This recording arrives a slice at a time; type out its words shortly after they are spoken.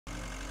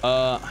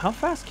How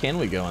fast can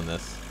we go on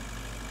this?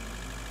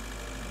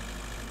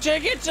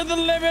 Take it to the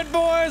limit,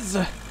 boys!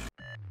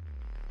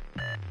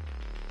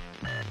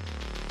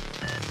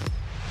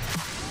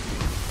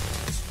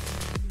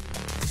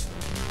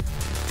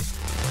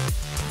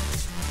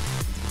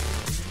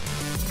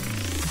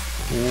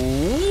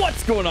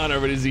 What's going on,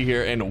 everybody? Z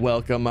here, and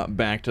welcome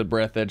back to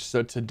Breathedge.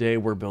 So today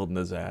we're building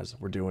the ZAZ.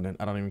 We're doing it.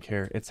 I don't even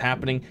care. It's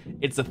happening.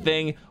 It's a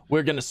thing.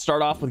 We're gonna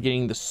start off with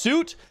getting the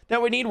suit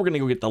that we need. We're gonna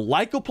go get the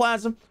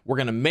lycoplasm. We're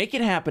gonna make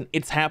it happen.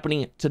 It's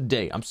happening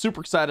today. I'm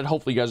super excited.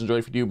 Hopefully you guys enjoy.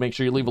 If you do, make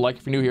sure you leave a like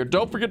if you're new here.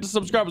 Don't forget to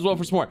subscribe as well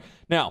for some more.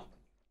 Now,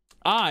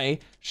 I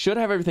should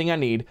have everything I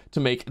need to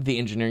make the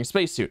engineering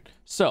spacesuit.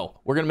 So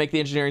we're gonna make the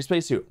engineering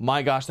spacesuit.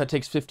 My gosh, that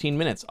takes 15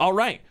 minutes. All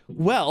right.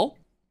 Well,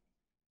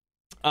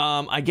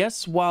 I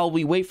guess while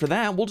we wait for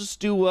that, we'll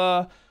just do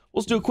a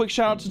quick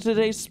shout out to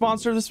today's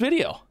sponsor of this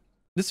video.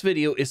 This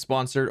video is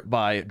sponsored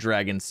by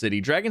Dragon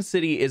City. Dragon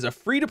City is a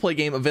free-to-play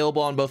game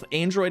available on both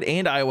Android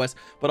and iOS,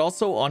 but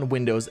also on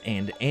Windows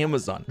and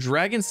Amazon.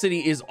 Dragon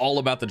City is all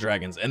about the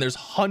dragons, and there's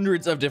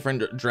hundreds of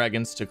different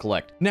dragons to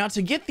collect. Now,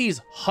 to get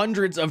these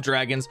hundreds of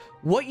dragons,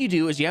 what you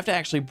do is you have to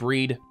actually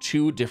breed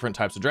two different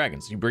types of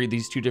dragons. You breed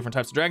these two different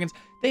types of dragons,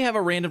 they have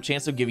a random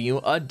chance of giving you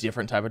a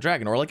different type of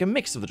dragon, or like a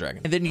mix of the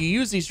dragon. And then you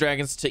use these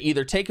dragons to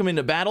either take them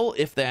into battle,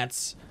 if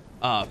that's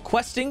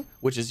questing,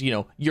 which is, you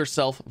know,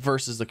 yourself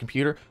versus the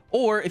computer,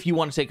 or if you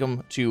want to take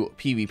them to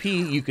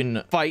PvP, you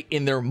can fight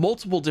in their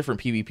multiple different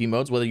PvP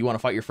modes, whether you want to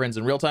fight your friends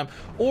in real time,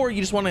 or you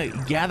just want to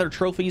gather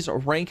trophies or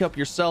rank up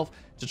yourself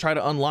to try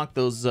to unlock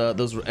those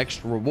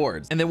extra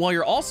rewards. And then while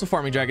you're also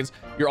farming dragons,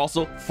 you're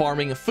also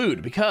farming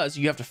food, because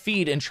you have to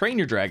feed and train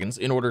your dragons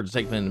in order to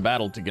take them in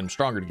battle to get them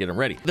stronger, to get them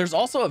ready. There's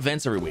also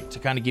events every week to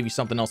kind of give you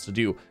something else to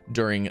do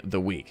during the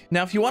week.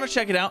 Now, if you want to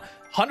check it out,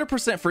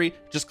 100% free,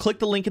 just click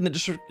the link in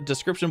the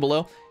description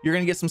below. You're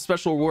going to get some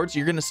special rewards.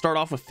 You're going to start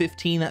off with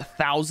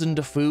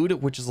 15,000 food,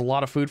 which is a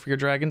lot of food for your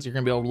dragons. You're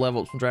going to be able to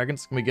level up some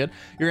dragons. It's going to be good.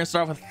 You're going to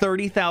start off with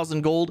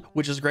 30,000 gold,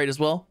 which is great as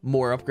well.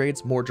 More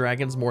upgrades, more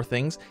dragons, more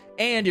things.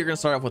 And you're going to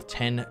start off with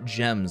 10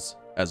 gems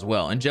as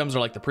well. And gems are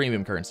like the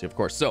premium currency, of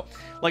course. So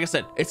like I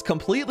said, it's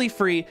completely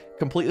free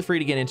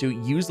to get into.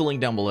 Use the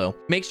link down below.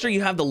 Make sure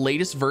you have the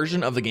latest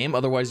version of the game,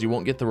 otherwise you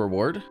won't get the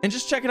reward. And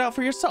just check it out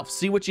for yourself.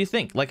 See what you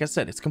think. Like I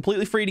said, it's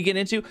completely free to get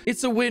into.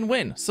 It's a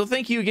win-win. So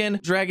thank you again,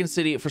 Dragon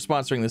City, for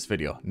sponsoring this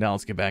video. Now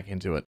let's get back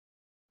into it.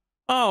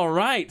 All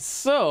right,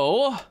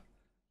 so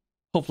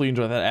hopefully you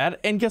enjoy that ad.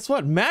 And guess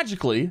what?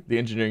 Magically, the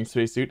engineering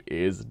spacesuit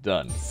is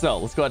done. So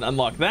let's go ahead and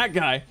unlock that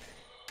guy.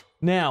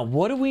 Now,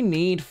 what do we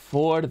need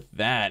for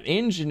that?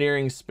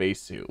 Engineering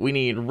spacesuit. We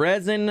need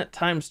resin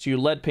 ×2,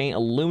 lead paint,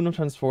 aluminum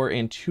 ×4,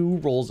 and 2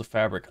 rolls of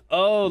fabric.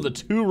 Oh, the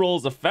 2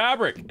 rolls of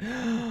fabric.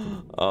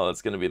 Oh,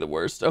 that's gonna be the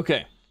worst.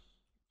 Okay.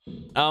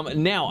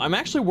 Now, I'm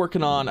actually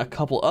working on a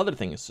couple other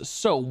things.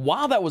 So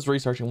while that was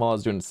researching, while I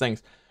was doing these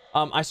things,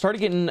 I started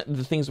getting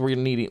the things we're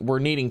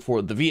needing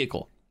for the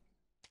vehicle.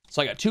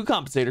 So I got 2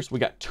 compensators, we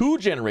got 2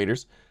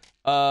 generators,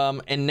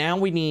 and now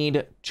we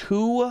need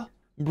 2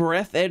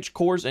 Breathedge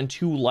cores and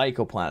 2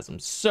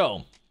 lycoplasms.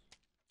 So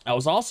I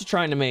was also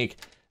trying to make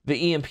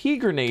the EMP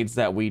grenades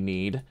that we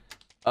need,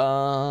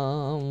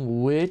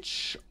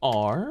 which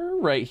are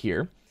right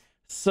here.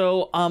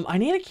 So I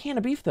need a can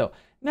of beef though.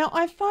 Now,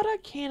 I thought a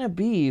can of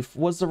beef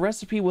was the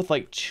recipe with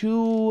like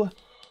 2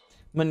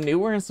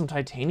 manure and some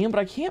titanium, but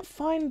I can't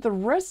find the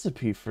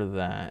recipe for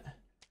that.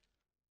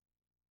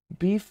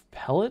 Beef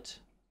pellet?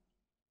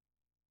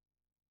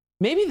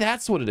 Maybe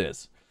that's what it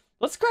is.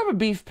 Let's grab a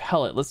beef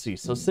pellet. Let's see.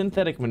 So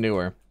synthetic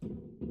manure.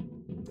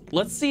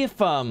 Let's see if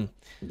that'll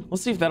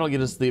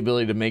get us the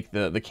ability to make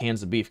the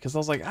cans of beef, because I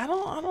was like, I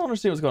don't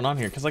understand what's going on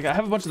here, because like I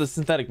have a bunch of the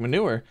synthetic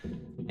manure,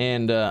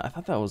 and I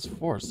thought that was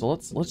 4. So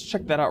let's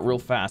check that out real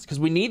fast, because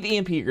we need the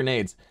EMP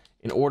grenades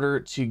in order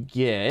to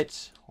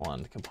get, hold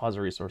on,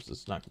 composite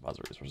resources, not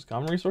composite resources,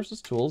 common resources,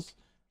 tools,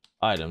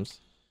 items,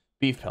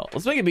 beef pellet.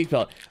 Let's make a beef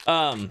pellet.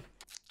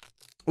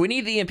 We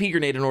need the EMP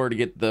grenade in order to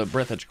get the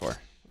Breathedge core.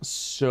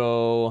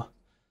 So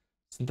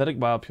synthetic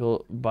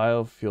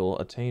biofuel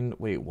attained,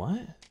 wait,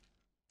 what?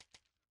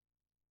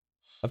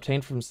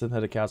 Obtained from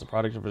synthetic cows, a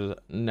product of a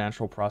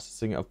natural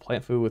processing of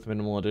plant food with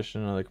minimal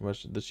addition and other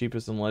combustion. The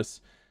cheapest and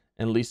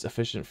least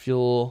efficient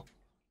fuel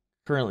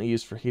currently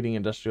used for heating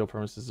industrial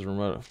premises in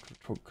remote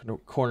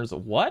corners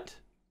of what?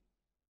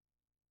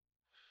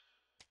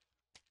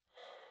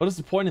 What is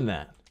the point in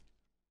that?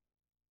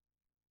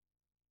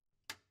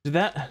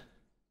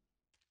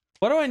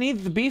 What do I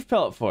need the beef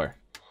pellet for?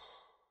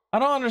 I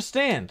don't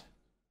understand.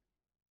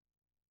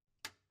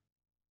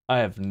 I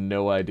have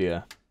no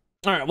idea.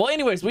 All right, well,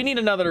 anyways, we need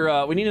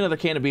another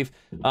can of beef,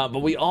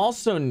 but we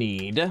also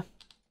need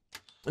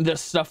the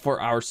stuff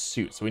for our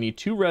suit. So we need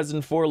 2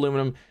 resin, 4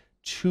 aluminum,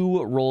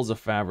 2 rolls of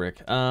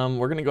fabric.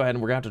 We're gonna go ahead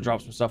and we're gonna have to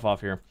drop some stuff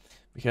off here,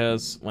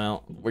 because,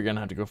 well, we're gonna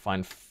have to go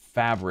find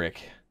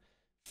fabric.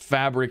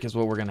 Fabric is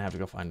what we're gonna have to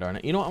go find, darn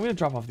it. You know what, I'm gonna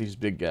drop off these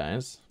big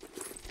guys.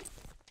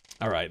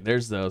 All right,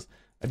 there's those.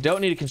 I don't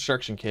need a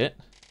construction kit.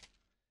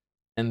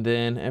 And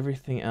then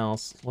everything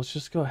else, let's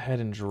just go ahead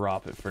and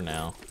drop it for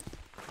now.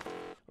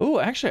 Oh,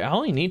 actually, I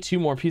only need 2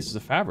 more pieces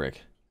of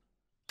fabric.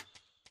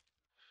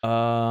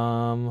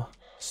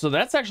 So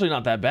that's actually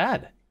not that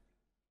bad.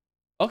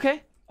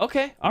 Okay,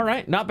 okay, all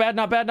right, not bad,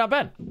 not bad, not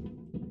bad.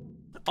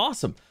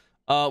 Awesome.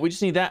 We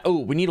just need that. Oh,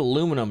 we need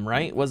aluminum,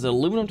 right? Was it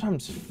aluminum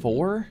times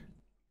 4?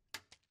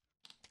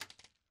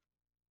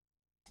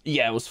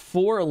 Yeah, it was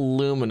 4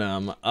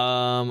 aluminum.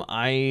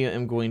 I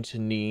am going to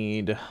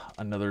need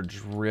another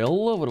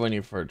drill. What do I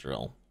need for a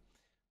drill?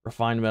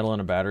 Refined metal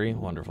and a battery.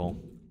 Wonderful.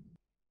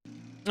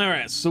 All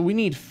right, so we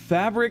need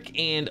fabric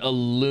and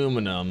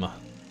aluminum.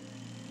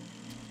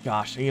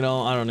 Gosh, you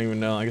know, I don't even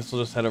know. I guess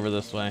we'll just head over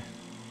this way.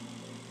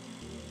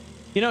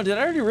 You know, did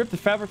I already rip the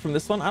fabric from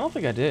this one? I don't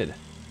think I did.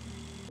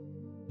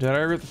 Did I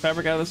rip the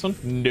fabric out of this one?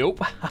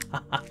 Nope.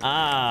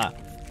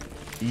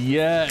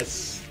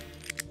 Yes.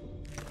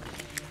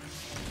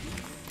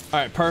 All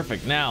right,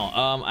 perfect.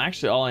 Now,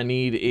 actually, all I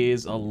need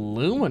is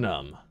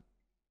aluminum.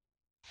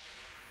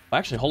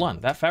 Actually, hold on.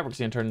 That fabric's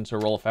gonna turn into a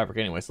roll of fabric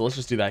anyway, so let's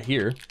just do that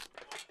here.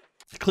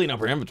 Clean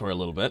up our inventory a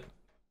little bit.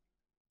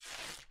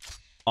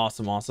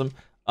 Awesome, awesome.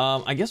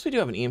 I guess we do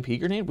have an EMP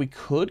grenade. We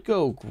could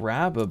go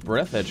grab a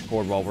Breathedge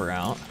cord while we're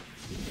out,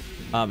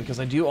 because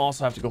I do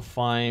also have to go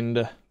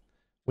find.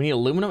 We need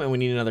aluminum and we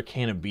need another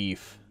can of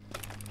beef.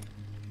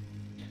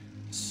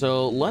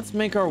 So let's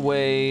make our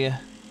way.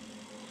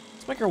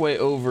 Let's make our way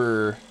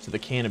over to the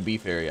can of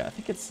beef area. I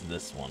think it's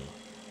this one.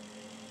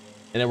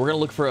 And then we're gonna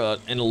look for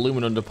an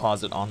aluminum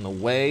deposit on the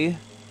way.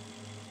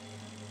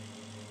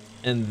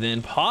 And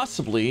then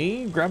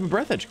possibly grab a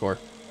Breathedge core.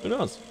 Who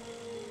knows?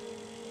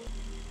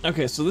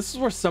 Okay, so this is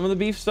where some of the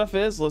beef stuff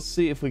is. Let's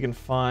see if we can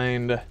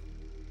find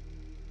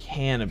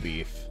can of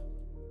beef.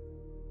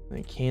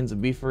 Any cans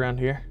of beef around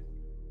here?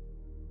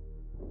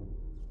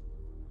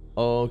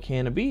 Oh,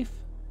 can of beef.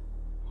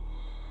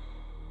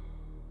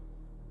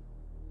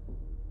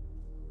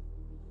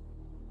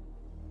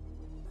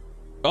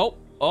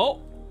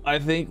 Oh, I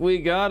think we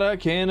got a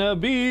can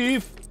of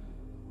beef.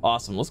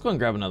 Awesome, let's go and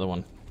grab another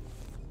one.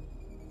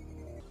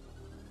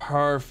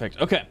 Perfect,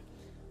 okay.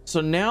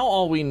 So now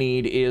all we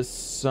need is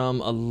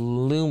some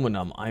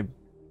aluminum, I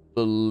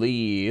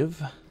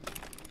believe,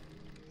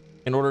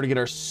 in order to get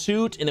our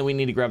suit, and then we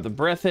need to grab the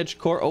Breathedge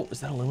core. Oh,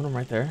 is that aluminum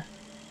right there?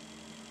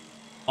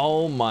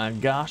 Oh my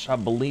gosh, I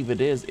believe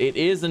it is. It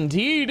is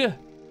indeed.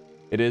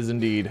 It is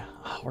indeed.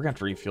 We're gonna have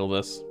to refill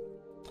this.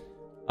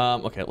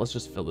 Okay, let's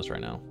just fill this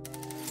right now.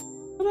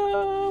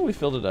 Ta-da! We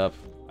filled it up.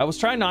 I was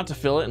trying not to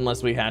fill it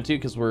unless we had to,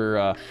 because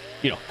we're,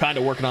 you know, kind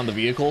of working on the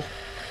vehicle.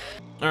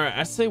 All right,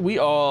 I say we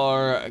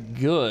are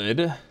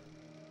good.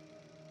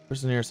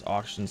 Where's the nearest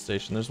auction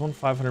station? There's one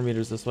 500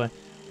 meters this way.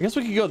 I guess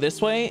we could go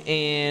this way,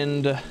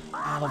 and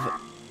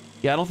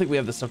yeah, I don't think we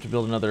have the stuff to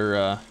build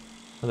another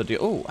deal.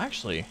 Oh,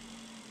 actually,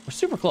 we're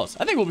super close.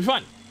 I think we'll be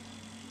fine.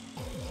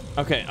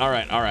 Okay, all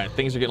right.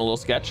 Things are getting a little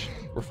sketch.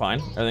 We're fine.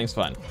 Everything's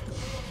fine.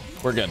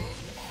 We're good.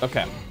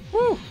 Okay.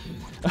 Woo.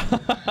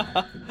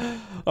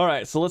 All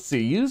right, so let's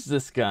see. Use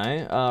this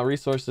guy.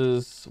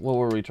 Resources. What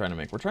were we trying to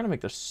make? We're trying to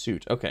make the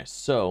suit. Okay,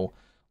 so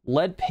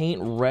lead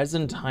paint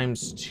resin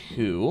times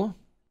 2.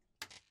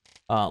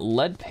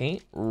 Lead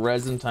paint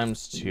resin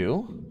times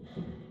 2.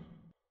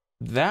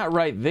 That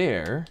right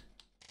there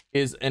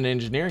is an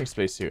engineering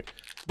spacesuit.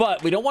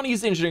 But we don't want to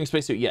use the engineering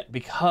spacesuit yet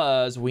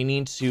because we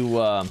need to,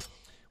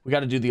 we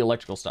got to do the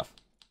electrical stuff.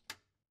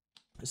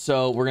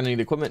 So we're going to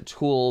need equipment,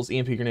 tools,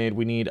 EMP grenade.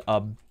 We need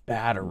a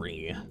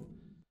battery.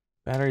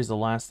 Battery is the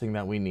last thing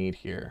that we need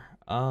here.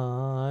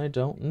 I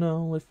don't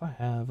know if I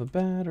have a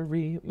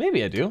battery.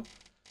 Maybe I do.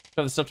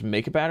 I have the stuff to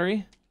make a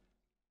battery.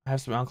 I have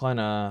some alkaline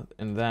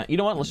and that. You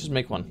know what? Let's just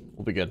make one.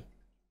 We'll be good.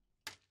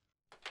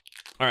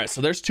 All right,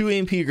 so there's 2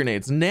 EMP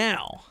grenades.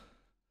 Now,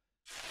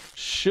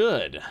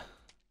 should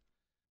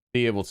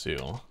be able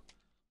to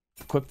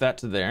equip that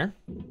to there.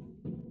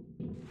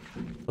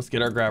 Let's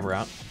get our grabber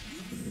out.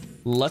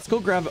 Let's go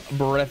grab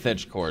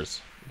Breathedge cores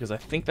because I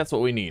think that's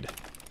what we need.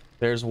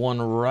 There's one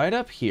right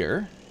up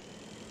here.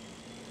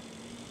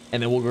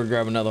 And then we'll go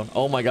grab another one.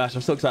 Oh my gosh,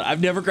 I'm so excited.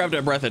 I've never grabbed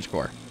a Breathedge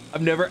core.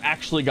 I've never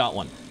actually got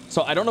one.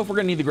 So I don't know if we're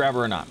gonna need the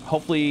grabber or not.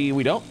 Hopefully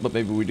we don't, but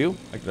maybe we do.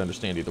 I can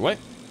understand either way.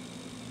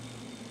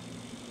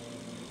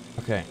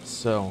 Okay,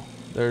 so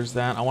there's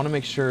that. I want to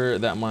make sure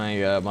that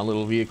my my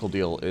little vehicle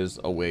deal is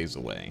a ways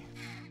away,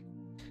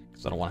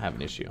 because I don't want to have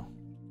an issue.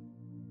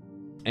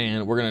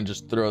 And we're gonna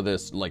just throw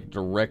this like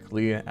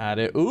directly at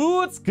it.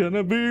 Ooh, it's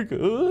gonna be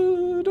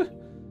good.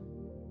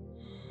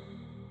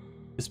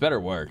 This better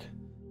work.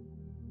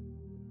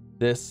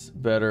 This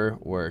better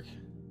work.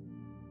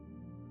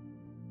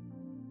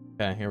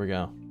 Okay, here we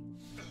go.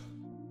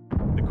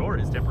 The core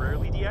is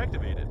temporarily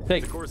deactivated.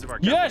 Take. The cores of our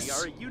company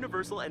Yes! are a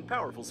universal and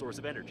powerful source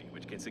of energy,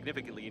 which can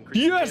significantly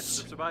increase Yes! the chances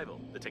of survival.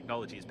 The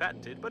technology is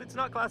patented, but it's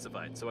not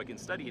classified, so I can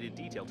study it in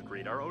detail to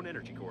create our own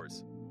energy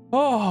cores.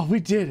 Oh, we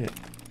did it.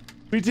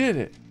 We did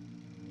it.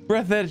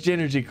 Breathedge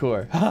energy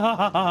core.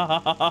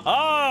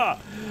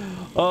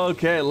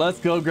 Okay, let's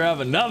go grab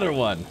another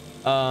one.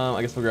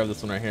 I guess we'll grab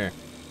this one right here.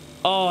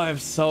 Oh, I'm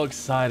so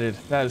excited.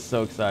 That is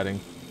so exciting.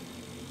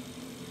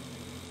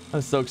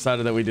 I'm so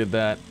excited that we did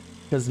that.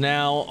 Because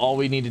now all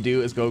we need to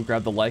do is go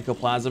grab the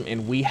lycoplasm,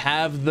 and we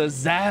have the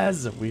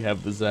ZAZ. We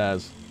have the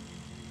ZAZ.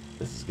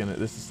 This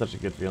is such a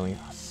good feeling.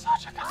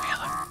 Such a good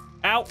feeling.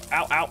 Ow,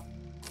 ow, ow.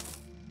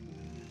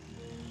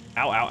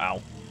 Ow, ow,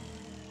 ow.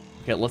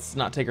 Okay, let's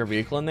not take our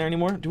vehicle in there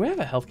anymore. Do we have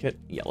a health kit?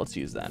 Yeah, let's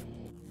use that.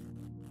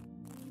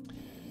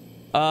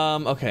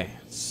 Okay,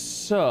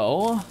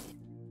 so...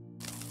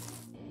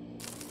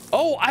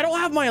 Oh, I don't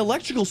have my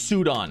electrical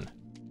suit on.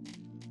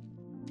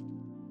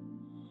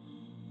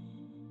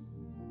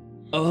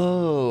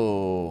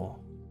 Oh.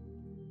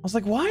 I was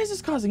like, why is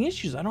this causing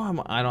issues? I don't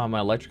have my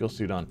electrical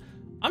suit on.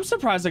 I'm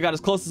surprised I got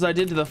as close as I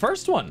did to the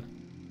first one.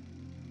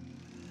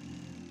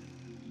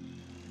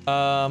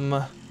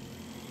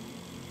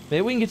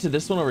 Maybe we can get to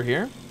this one over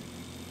here.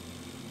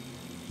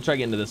 Try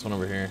getting to this one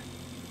over here.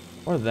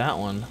 Or that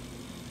one.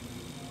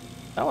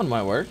 That one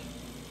might work.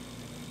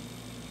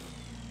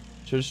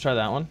 Should we just try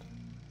that one?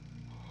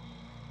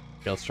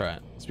 Okay, let's try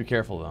it. Let's be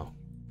careful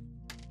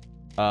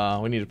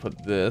though. We need to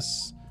put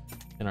this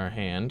in our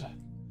hand.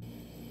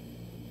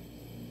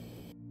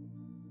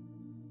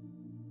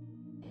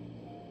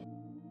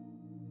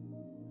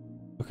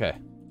 Okay.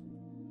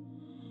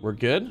 We're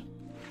good.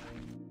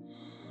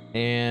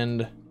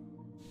 And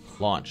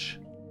launch.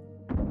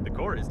 The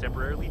core is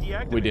temporarily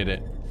deactivated. We did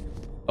it.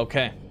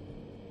 Okay.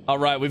 All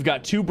right, we've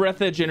got 2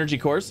 Breathedge energy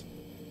cores.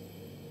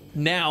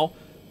 Now,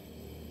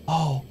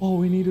 all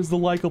we need is the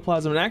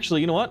lycoplasm. And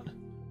actually, you know what?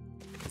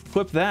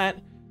 Equip that.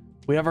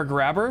 We have our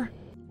grabber.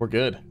 We're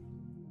good.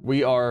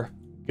 We are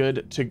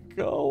good to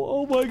go.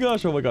 Oh my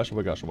gosh, oh my gosh, oh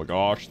my gosh, oh my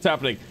gosh. It's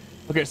happening.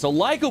 Okay, so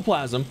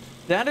lycoplasm,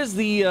 that is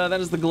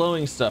the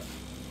glowing stuff.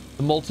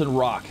 The molten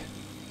rock.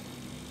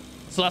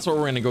 So that's what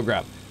we're gonna go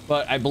grab.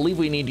 But I believe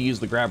we need to use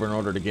the grabber in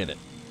order to get it.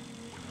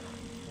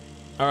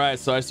 All right,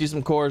 so I see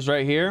some cores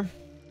right here.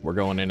 We're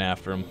going in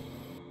after them.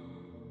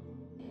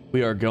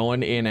 We are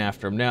going in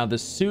after them. Now, the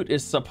suit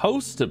is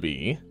supposed to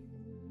be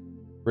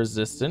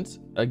resistant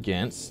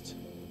against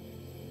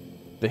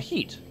the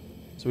heat.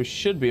 So we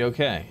should be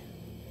okay.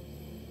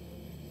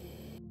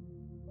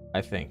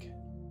 I think.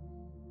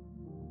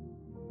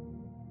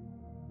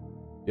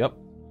 Yep,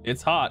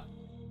 it's hot.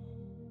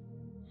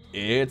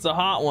 It's a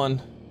hot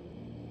one.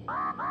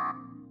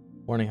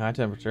 Warning, high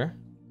temperature.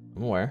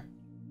 I'm aware.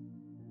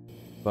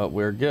 But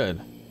we're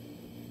good.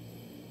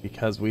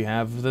 Because we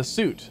have the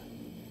suit.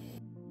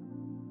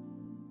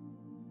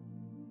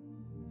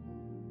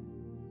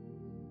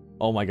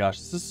 Oh my gosh,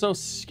 this is so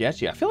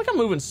sketchy. I feel like I'm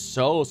moving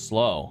so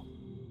slow.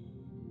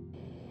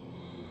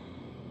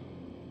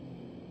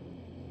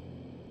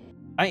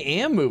 I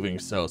am moving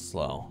so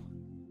slow.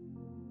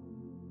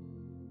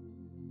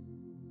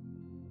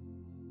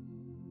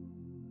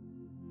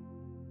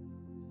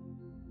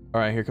 All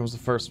right, here comes the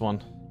first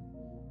one.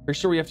 Pretty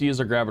sure we have to use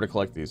our grabber to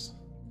collect these.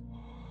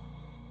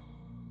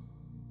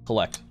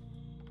 Collect.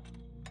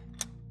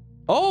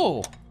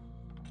 Oh!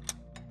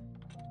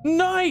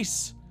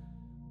 Nice!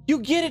 You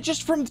get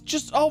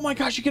it oh my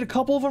gosh, you get a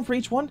couple of them for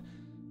each one?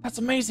 That's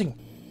amazing.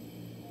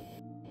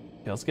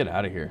 Okay, let's get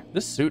out of here.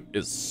 This suit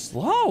is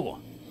slow.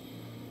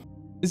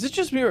 Is it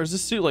just me or is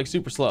this suit like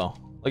super slow?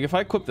 Like if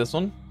I equip this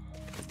one.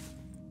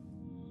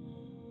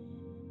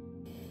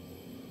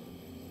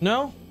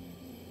 No?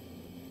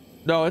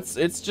 No, it's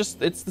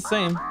the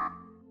same.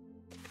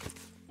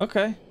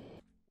 Okay.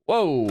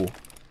 Whoa.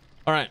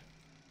 All right.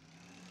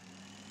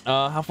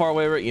 How far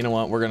away are we? You know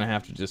what? We're gonna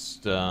have to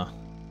just yeah,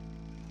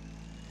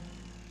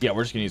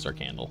 we're just gonna use our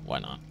candle. Why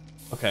not?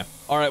 Okay.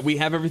 All right, we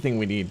have everything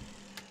we need.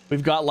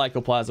 We've got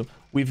lycoplasm.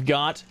 We've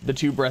got the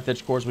 2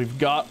 Breathedge cores. We've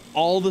got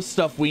all the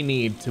stuff we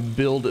need to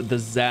build the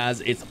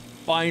ZAZ. It's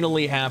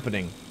finally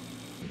happening.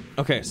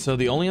 Okay, so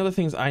the only other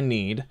things I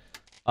need,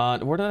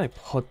 where did I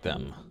put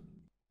them?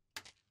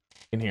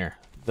 In here.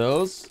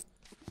 Those.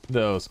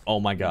 Oh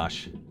my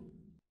gosh.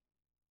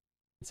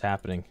 It's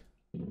happening.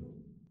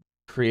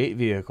 Create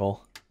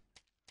vehicle.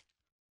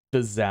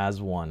 The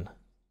ZAZ-1.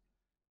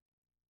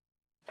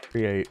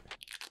 Create.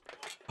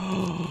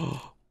 I'm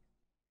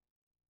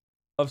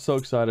so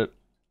excited.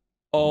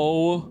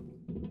 Oh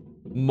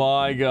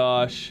my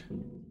gosh.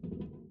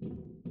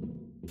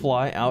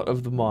 Fly out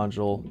of the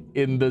module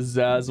in the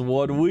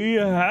ZAZ-1. We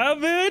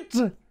have it!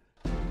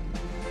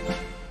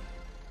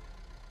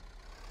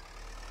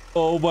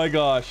 Oh my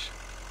gosh.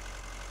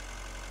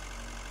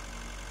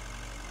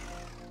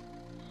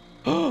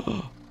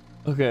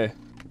 Okay.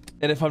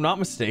 And if I'm not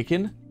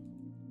mistaken,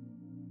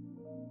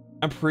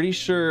 I'm pretty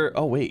sure...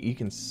 Oh wait, you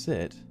can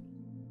sit.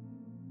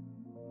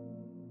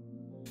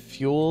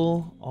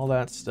 Fuel, all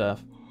that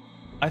stuff.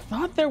 I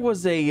thought there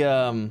was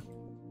a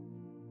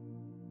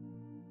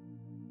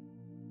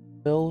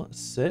Fill,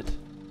 sit.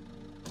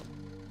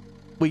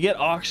 We get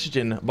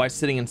oxygen by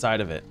sitting inside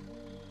of it.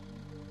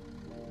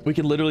 We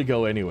can literally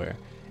go anywhere.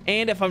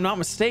 And if I'm not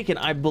mistaken,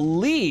 I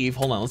believe,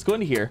 hold on, let's go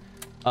into here.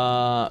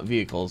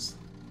 Vehicles.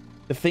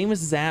 The famous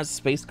ZAZ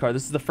space car.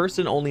 This is the first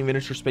and only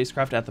miniature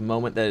spacecraft at the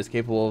moment that is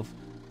capable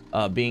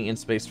of being in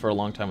space for a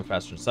long time with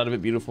passengers inside of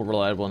it. Beautiful,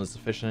 reliable, and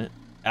efficient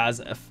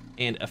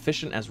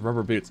as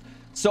rubber boots.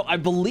 So I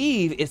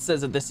believe it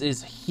says that this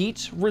is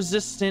heat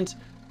resistant,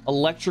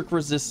 electric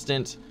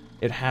resistant.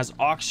 It has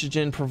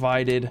oxygen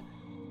provided.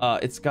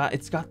 It's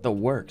got the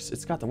works.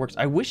 It's got the works.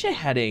 I wish it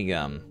had a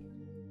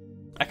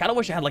I kind of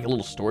wish I had like a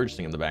little storage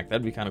thing in the back.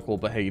 That'd be kind of cool.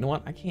 But hey, you know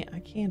what? I can't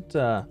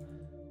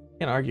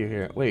argue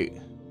here. Wait,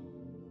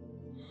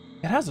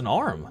 it has an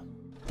arm.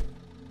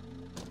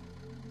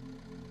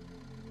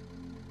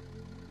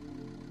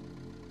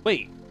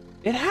 Wait,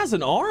 it has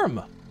an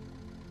arm.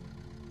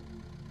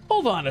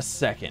 Hold on a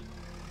second.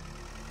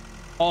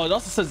 Oh, it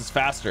also says it's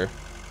faster.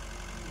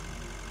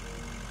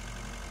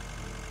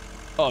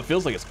 Oh, it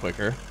feels like it's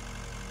quicker.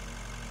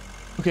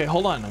 Okay,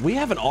 hold on. We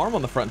have an arm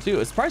on the front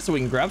too. It's probably so we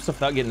can grab stuff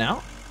without getting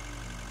out.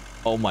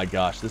 Oh my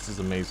gosh, this is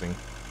amazing.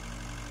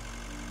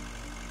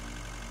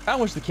 I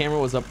wish the camera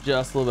was up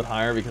just a little bit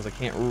higher because I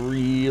can't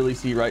really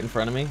see right in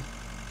front of me.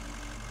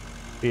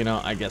 But, you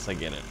know, I guess I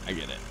get it. I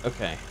get it.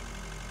 Okay.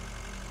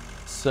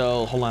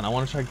 So, hold on. I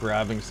want to try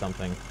grabbing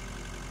something.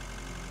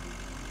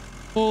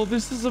 Oh,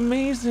 this is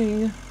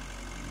amazing.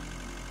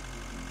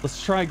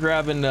 Let's try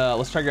grabbing a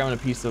little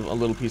piece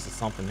of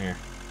something here.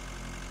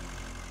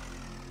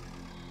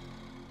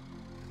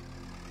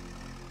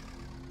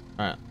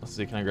 All right, let's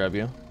see. Can I grab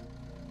you?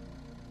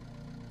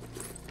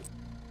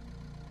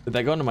 Did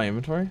that go into my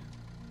inventory?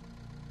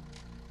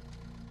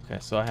 Okay,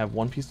 so I have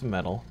one piece of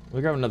metal. Let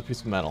me grab another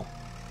piece of metal.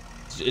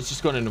 It's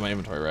just going into my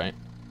inventory, right?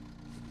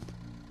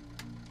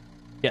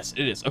 Yes,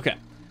 it is. Okay.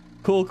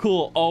 Cool,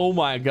 cool. Oh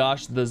my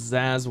gosh, the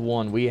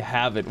ZAZ-1. We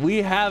have it. We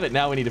have it.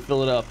 Now we need to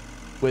fill it up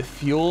with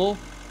fuel.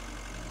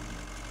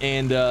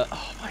 And,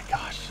 oh my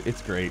gosh,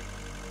 it's great.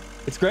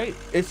 It's great.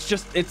 It's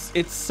just,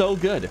 it's so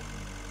good.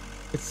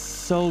 It's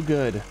so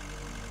good.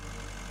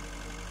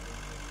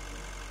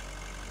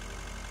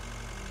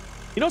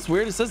 You know what's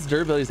weird? It says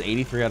durability is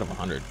 83 out of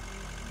 100.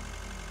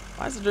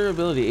 Why is the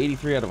durability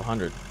 83 out of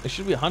 100? It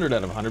should be 100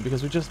 out of 100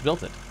 because we just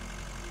built it.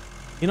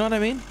 You know what I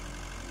mean?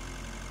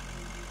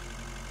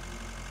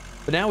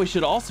 But now we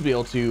should also be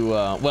able to,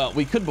 well,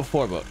 we could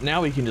before, but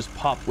now we can just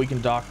we can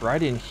dock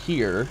right in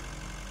here.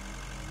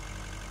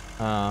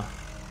 Right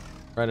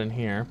in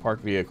here,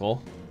 park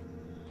vehicle.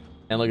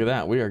 And look at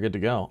that, we are good to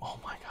go. Oh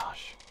my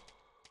gosh.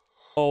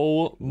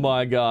 Oh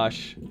my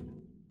gosh.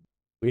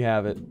 We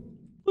have it.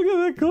 Look at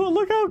that cool,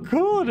 look how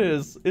cool it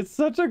is. It's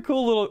such a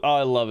cool little, oh,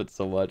 I love it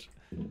so much.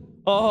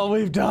 Oh,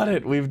 we've done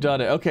it, we've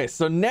done it. Okay,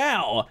 so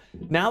now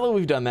that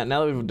we've done that,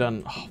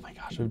 oh my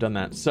gosh, we've done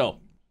that. So,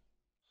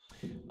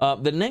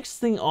 the next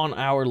thing on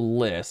our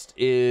list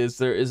is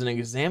there is an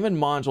examine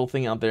module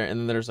thing out there, and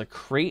then there's a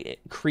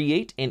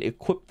create and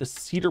equip the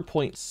Cedar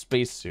Point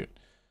spacesuit,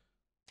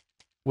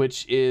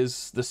 which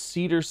is the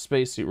Cedar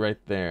spacesuit right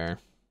there.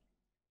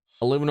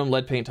 Aluminum,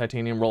 lead paint,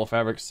 titanium, roll of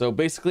fabric. So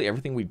basically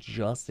everything we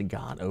just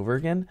got over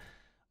again.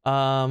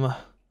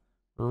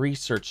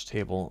 Research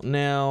table.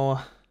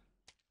 Now,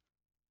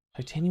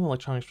 titanium,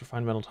 electronics,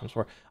 refined metal times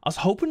 4. I was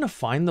hoping to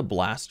find the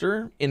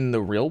blaster in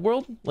the real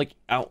world, like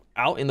out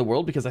in the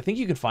world, because I think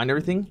you can find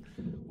everything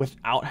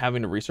without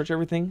having to research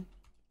everything.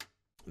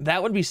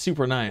 That would be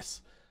super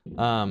nice.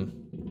 But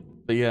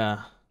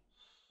yeah,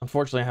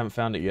 unfortunately I haven't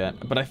found it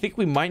yet. But I think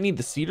we might need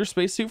the Cedar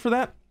spacesuit for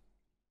that.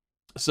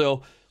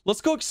 So let's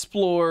go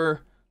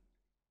explore.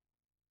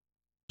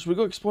 Should we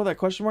go explore that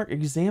question mark?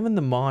 Examine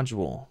the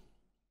module.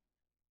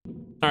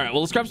 All right,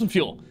 well, let's grab some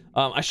fuel.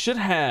 I should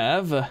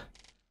have,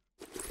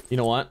 you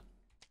know what?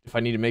 If I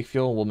need to make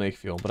fuel, we'll make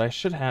fuel. But I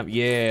should have,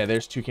 yeah,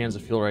 there's 2 cans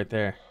of fuel right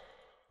there.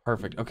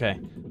 Perfect, okay.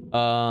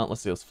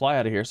 Let's see, let's fly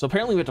out of here. So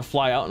apparently we have to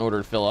fly out in order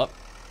to fill up.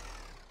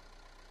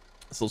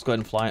 So let's go ahead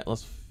and fly it.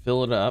 Let's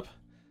fill it up.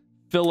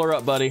 Fill her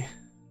up, buddy.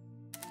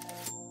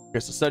 Okay,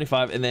 so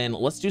 75, and then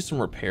let's do some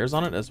repairs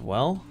on it as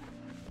well.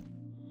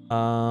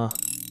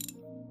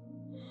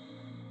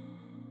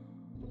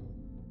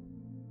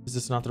 Is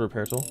this not the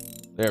repair tool?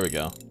 There we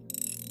go.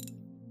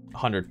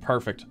 100,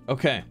 perfect.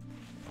 Okay.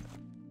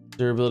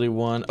 Durability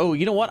 1. Oh,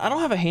 you know what? I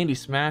don't have a handy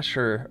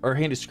smasher or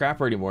handy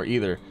scrapper anymore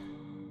either.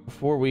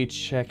 Before we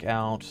check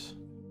out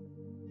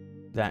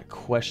that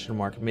question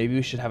mark, maybe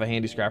we should have a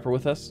handy scrapper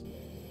with us.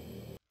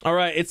 All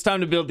right, it's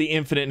time to build the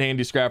infinite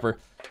handy scrapper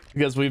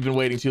because we've been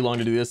waiting too long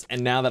to do this,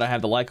 and now that I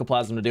have the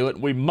lycoplasm to do it,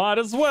 we might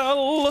as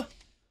well.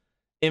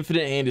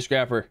 Infinite handy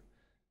scrapper.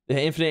 The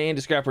infinite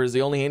handy scrapper is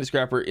the only handy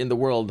scrapper in the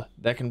world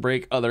that can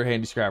break other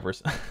handy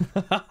scrappers.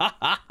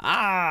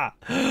 I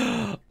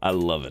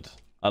love it.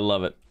 I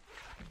love it.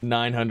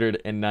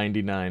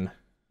 999.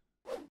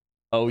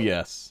 Oh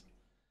yes.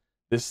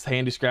 This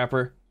handy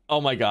scrapper. Oh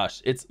my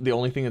gosh. It's the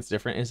only thing that's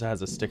different is it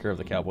has a sticker of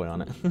the cowboy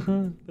on it.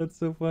 That's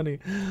so funny.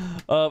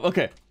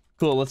 Okay.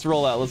 Cool. Let's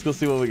roll out. Let's go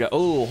see what we got.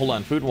 Oh, hold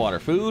on. Food and water.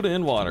 Food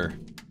and water.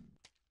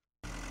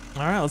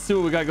 All right. Let's see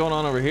what we got going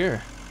on over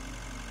here.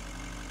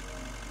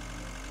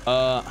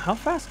 How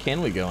fast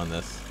can we go on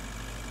this?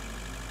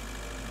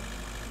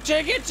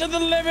 Take it to the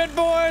limit,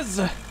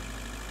 boys.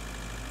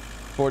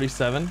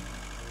 47.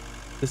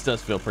 This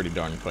does feel pretty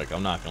darn quick,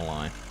 I'm not gonna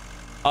lie.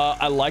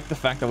 I like the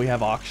fact that we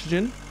have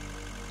oxygen.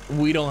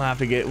 We don't have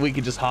to we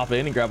could just hop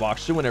in and grab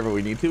oxygen whenever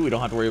we need to. We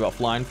don't have to worry about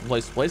flying from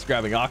place to place,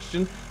 grabbing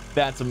oxygen.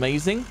 That's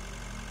amazing.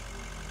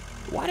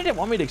 Why did it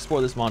want me to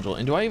explore this module?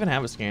 And do I even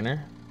have a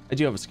scanner? I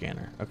do have a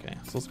scanner. Okay,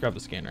 so let's grab the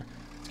scanner.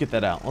 Let's get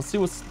that out. Let's see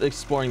what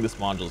exploring this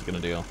module is gonna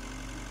do.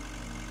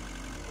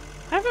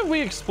 Haven't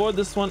we explored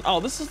this one? Oh,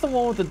 this is the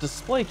one with the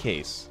display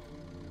case,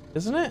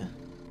 isn't it?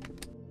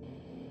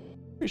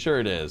 Pretty sure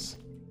it is.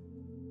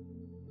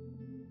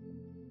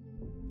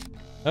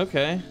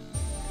 Okay.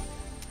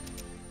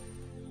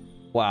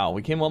 Wow,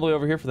 we came all the way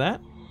over here for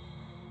that?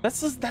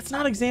 That's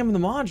not examine the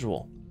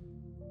module.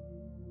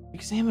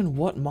 Examine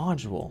what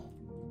module?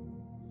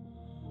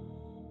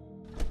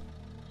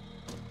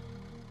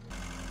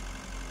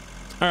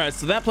 All right,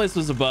 so that place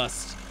was a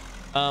bust.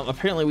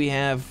 Apparently we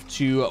have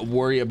to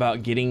worry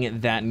about getting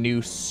that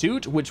new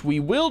suit, which we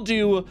will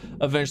do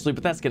eventually,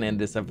 but that's gonna end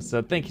this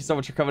episode. Thank you so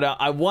much for coming out.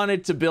 I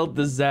wanted to build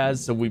the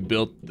ZAZ, so we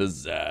built the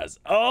ZAZ.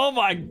 Oh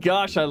my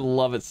gosh, I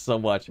love it so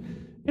much.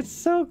 It's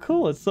so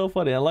cool. It's so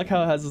funny. I like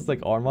how it has this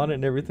like arm on it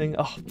and everything.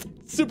 Oh,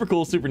 super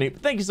cool, super neat.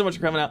 Thank you so much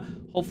for coming out.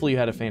 Hopefully you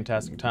had a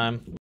fantastic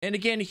time. And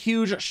again,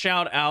 huge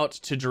shout out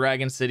to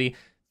Dragon City.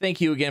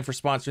 Thank you again for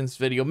sponsoring this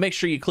video. Make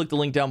sure you click the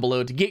link down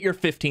below to get your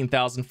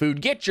 15,000 food,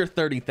 get your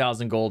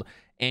 30,000 gold,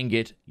 and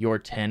get your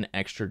 10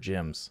 extra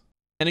gems.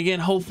 And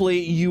again, hopefully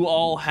you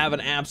all have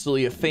an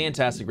absolutely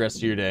fantastic rest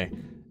of your day,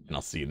 and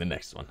I'll see you in the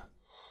next one.